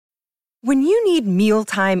When you need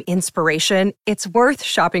mealtime inspiration, it's worth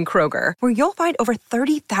shopping Kroger, where you'll find over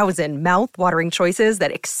 30,000 mouth-watering choices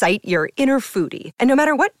that excite your inner foodie. And no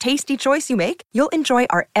matter what tasty choice you make, you'll enjoy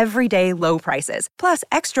our everyday low prices, plus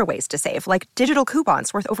extra ways to save, like digital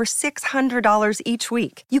coupons worth over $600 each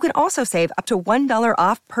week. You can also save up to $1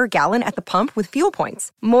 off per gallon at the pump with fuel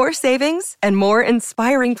points. More savings and more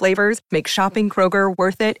inspiring flavors make shopping Kroger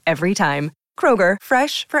worth it every time. Kroger,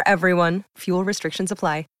 fresh for everyone. Fuel restrictions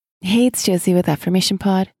apply. Hey, it's Josie with Affirmation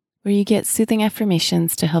Pod, where you get soothing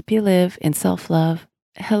affirmations to help you live in self-love.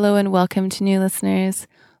 Hello and welcome to new listeners.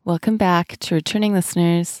 Welcome back to returning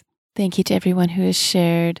listeners. Thank you to everyone who has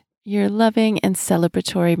shared your loving and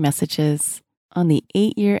celebratory messages on the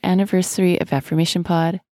 8-year anniversary of Affirmation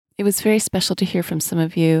Pod. It was very special to hear from some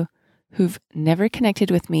of you who've never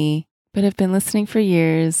connected with me, but have been listening for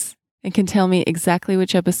years and can tell me exactly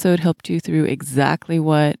which episode helped you through exactly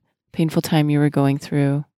what painful time you were going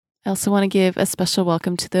through. I also want to give a special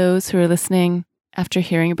welcome to those who are listening after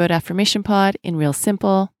hearing about Affirmation Pod in Real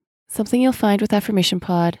Simple. Something you'll find with Affirmation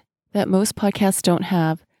Pod that most podcasts don't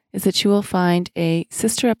have is that you will find a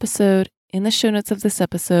sister episode in the show notes of this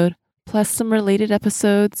episode, plus some related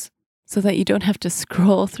episodes so that you don't have to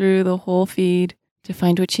scroll through the whole feed to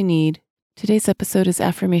find what you need. Today's episode is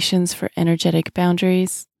affirmations for energetic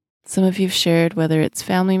boundaries. Some of you've shared whether it's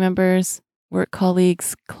family members, work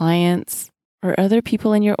colleagues, clients, or other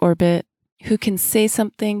people in your orbit who can say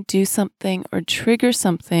something, do something, or trigger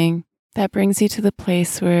something that brings you to the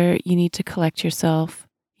place where you need to collect yourself,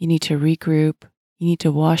 you need to regroup, you need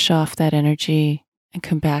to wash off that energy and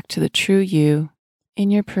come back to the true you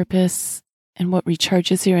in your purpose and what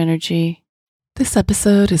recharges your energy. This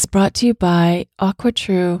episode is brought to you by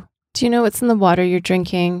AquaTrue. Do you know what's in the water you're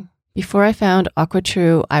drinking? Before I found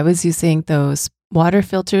AquaTrue, I was using those water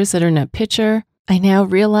filters that are in a pitcher. I now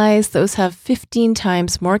realize those have 15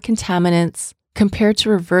 times more contaminants compared to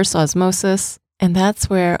reverse osmosis, and that's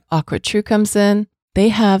where AquaTrue comes in. They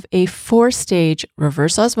have a 4-stage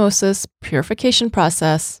reverse osmosis purification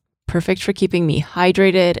process, perfect for keeping me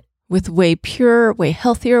hydrated with way purer, way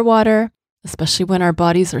healthier water, especially when our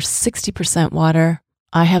bodies are 60% water.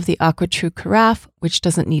 I have the AquaTrue Carafe, which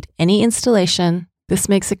doesn't need any installation. This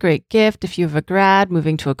makes a great gift if you have a grad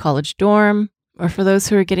moving to a college dorm, or for those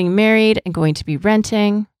who are getting married and going to be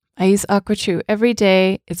renting. I use AquaTrue every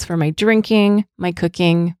day. It's for my drinking, my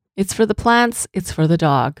cooking. It's for the plants. It's for the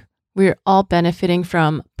dog. We're all benefiting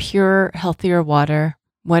from pure, healthier water.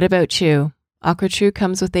 What about you? AquaTrue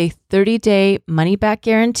comes with a 30-day money-back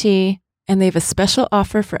guarantee, and they have a special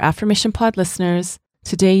offer for Affirmation Pod listeners.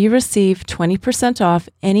 Today you receive 20% off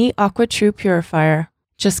any AquaTrue purifier.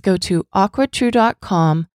 Just go to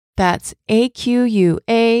aquatrue.com. That's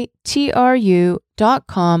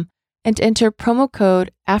AQUATRU.com and enter promo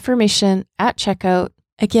code AFFIRMATION at checkout.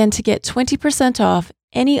 Again, to get 20% off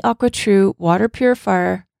any AquaTrue water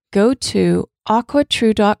purifier, go to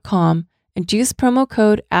aquatrue.com and use promo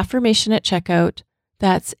code AFFIRMATION at checkout.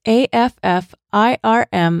 That's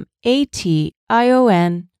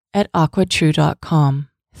AFFIRMATION at aquatrue.com.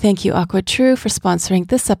 Thank you, AquaTrue, for sponsoring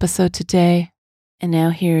this episode today. And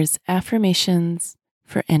now here's affirmations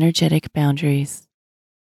for energetic boundaries.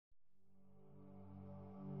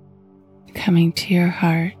 Coming to your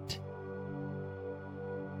heart.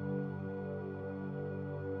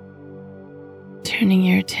 Turning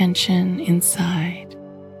your attention inside.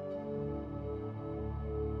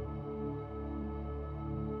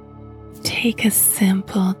 Take a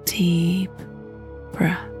simple, deep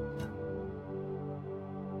breath.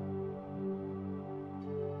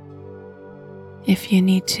 If you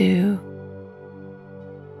need to,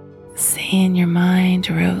 say in your mind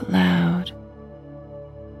or out loud,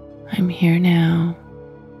 I'm here now.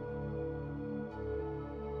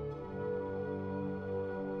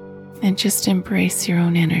 And just embrace your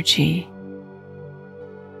own energy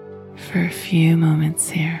for a few moments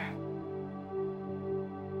here.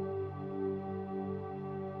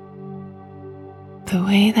 The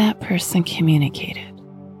way that person communicated,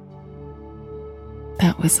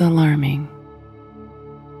 that was alarming.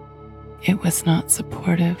 It was not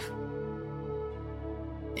supportive.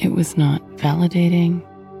 It was not validating.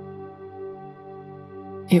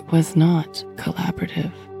 It was not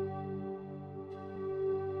collaborative.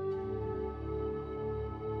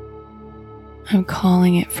 I'm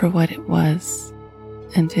calling it for what it was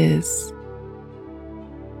and is: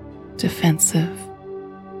 defensive,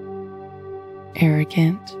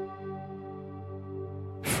 arrogant,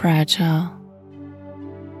 fragile,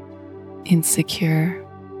 insecure,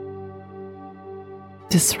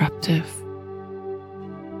 disruptive,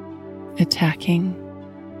 attacking,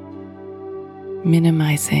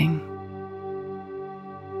 minimizing,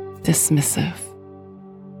 dismissive.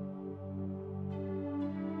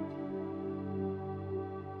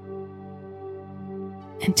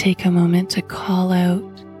 And take a moment to call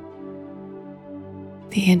out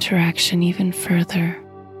the interaction even further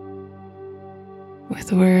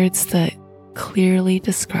with words that clearly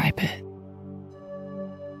describe it.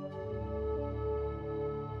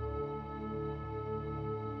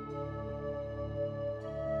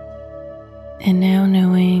 And now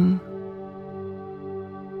knowing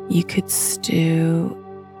you could stew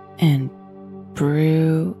and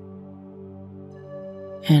brew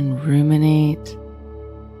and ruminate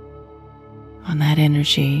on that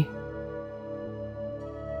energy,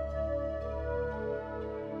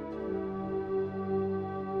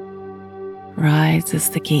 rise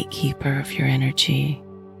as the gatekeeper of your energy.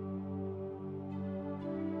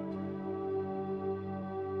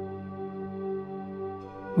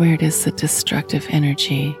 Where does the destructive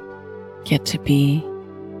energy get to be?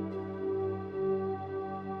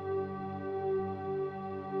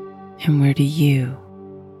 And where do you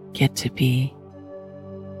get to be?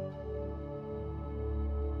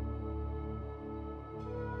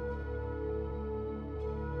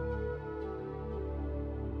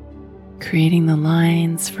 Creating the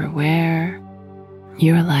lines for where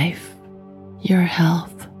your life, your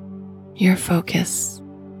health, your focus,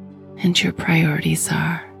 and your priorities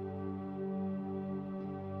are.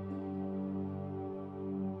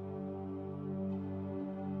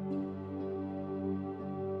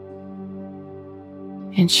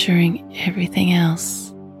 Ensuring everything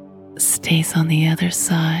else stays on the other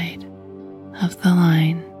side of the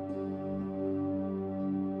line.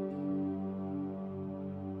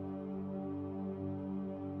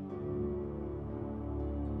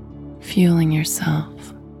 Fueling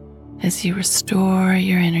yourself as you restore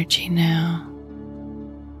your energy now.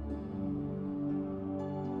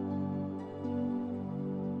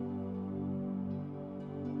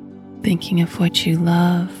 Thinking of what you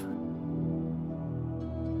love.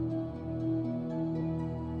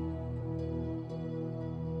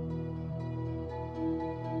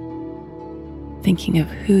 Thinking of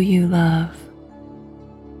who you love.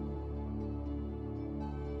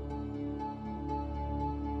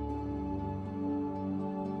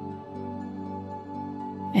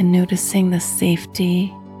 And noticing the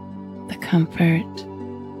safety, the comfort,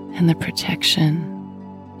 and the protection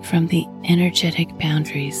from the energetic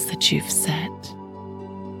boundaries that you've set.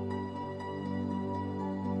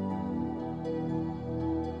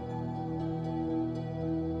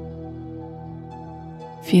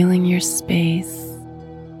 Feeling your space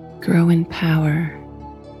grow in power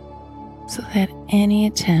so that any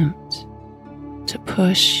attempt to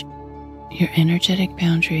push your energetic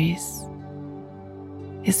boundaries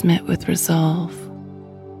is met with resolve,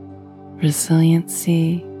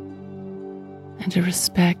 resiliency, and a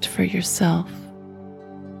respect for yourself,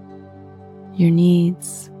 your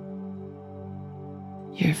needs,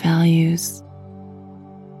 your values.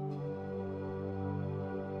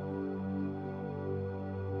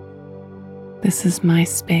 This is my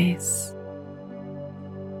space.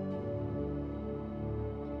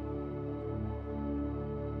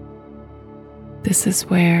 This is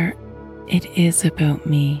where it is about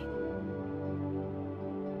me.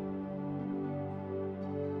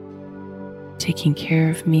 Taking care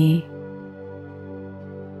of me,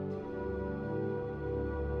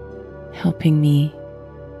 helping me,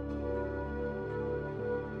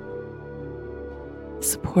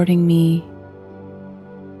 supporting me,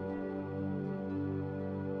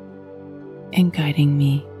 and guiding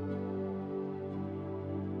me.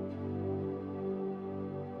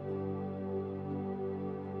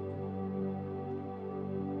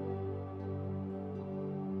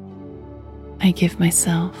 I give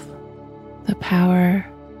myself the power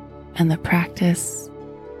and the practice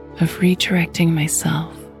of redirecting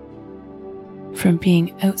myself from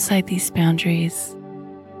being outside these boundaries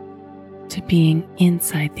to being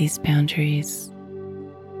inside these boundaries.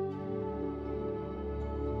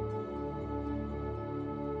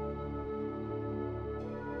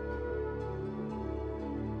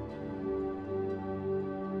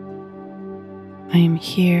 I am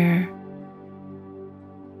here.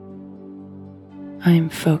 I am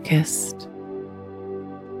focused.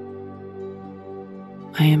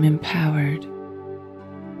 I am empowered.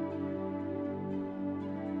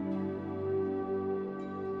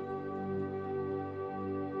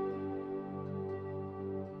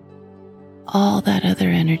 All that other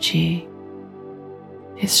energy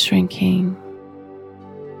is shrinking,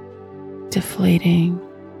 deflating,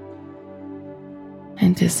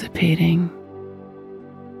 and dissipating.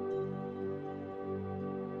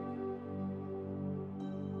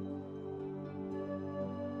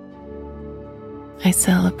 I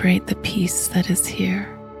celebrate the peace that is here,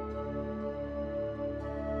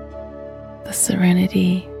 the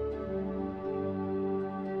serenity,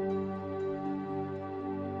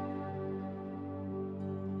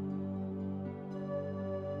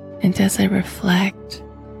 and as I reflect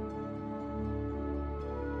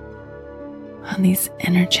on these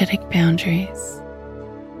energetic boundaries,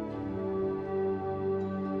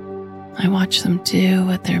 I watch them do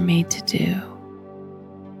what they're made to do.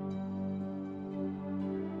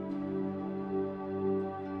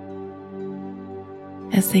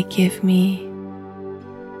 As they give me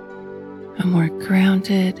a more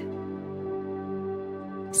grounded,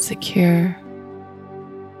 secure,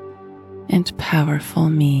 and powerful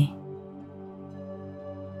me.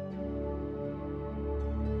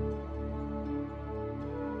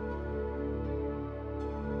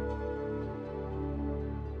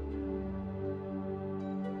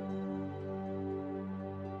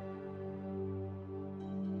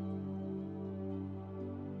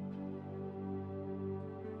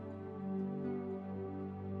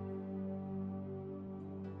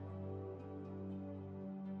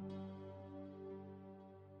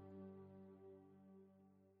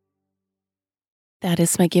 That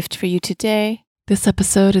is my gift for you today. This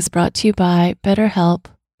episode is brought to you by BetterHelp.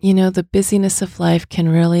 You know, the busyness of life can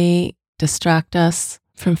really distract us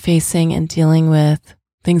from facing and dealing with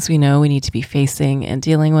things we know we need to be facing and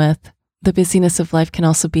dealing with. The busyness of life can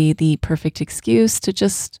also be the perfect excuse to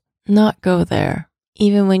just not go there,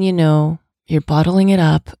 even when you know you're bottling it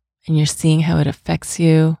up and you're seeing how it affects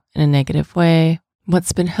you in a negative way.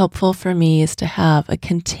 What's been helpful for me is to have a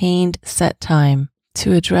contained set time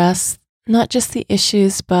to address not just the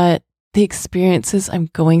issues, but the experiences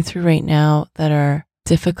I'm going through right now that are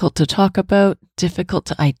difficult to talk about, difficult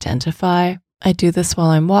to identify. I do this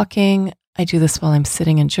while I'm walking. I do this while I'm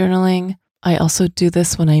sitting and journaling. I also do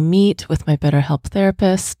this when I meet with my BetterHelp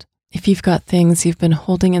therapist. If you've got things you've been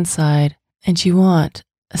holding inside and you want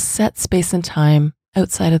a set space and time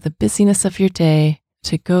outside of the busyness of your day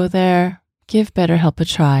to go there, give BetterHelp a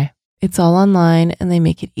try. It's all online and they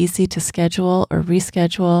make it easy to schedule or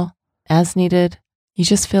reschedule as needed. You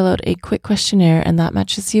just fill out a quick questionnaire and that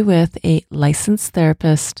matches you with a licensed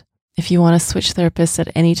therapist. If you want to switch therapists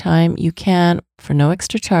at any time, you can for no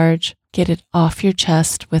extra charge. Get it off your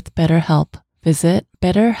chest with BetterHelp. Visit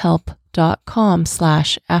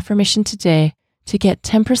betterhelp.com/affirmation today to get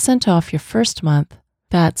 10% off your first month.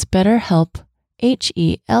 That's BetterHelp,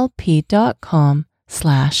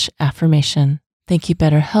 HELP.com/affirmation. Thank you,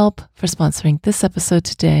 BetterHelp, for sponsoring this episode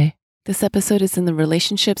today. This episode is in the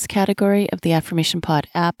relationships category of the Affirmation Pod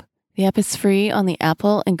app. The app is free on the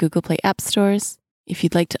Apple and Google Play app stores. If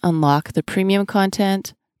you'd like to unlock the premium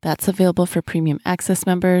content, that's available for premium access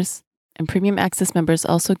members. And premium access members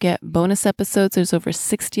also get bonus episodes. There's over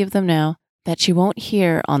 60 of them now that you won't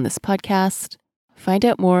hear on this podcast. Find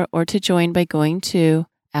out more or to join by going to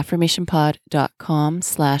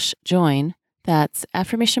affirmationpod.com/join. That's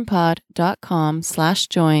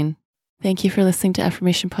affirmationpod.com/join. Thank you for listening to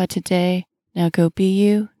Affirmation Pod today. Now go be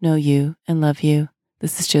you, know you, and love you.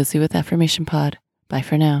 This is Josie with Affirmation Pod. Bye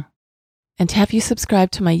for now. And have you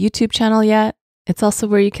subscribed to my YouTube channel yet? It's also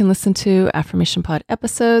where you can listen to Affirmation Pod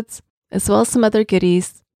episodes, as well as some other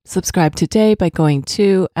goodies. Subscribe today by going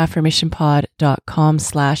to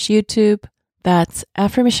affirmationpod.com/YouTube. That's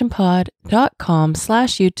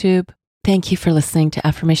affirmationpod.com/YouTube. Thank you for listening to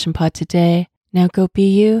Affirmation Pod today. Now go be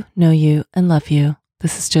you, know you, and love you.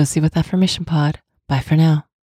 This is Josie with Affirmation Pod. Bye for now.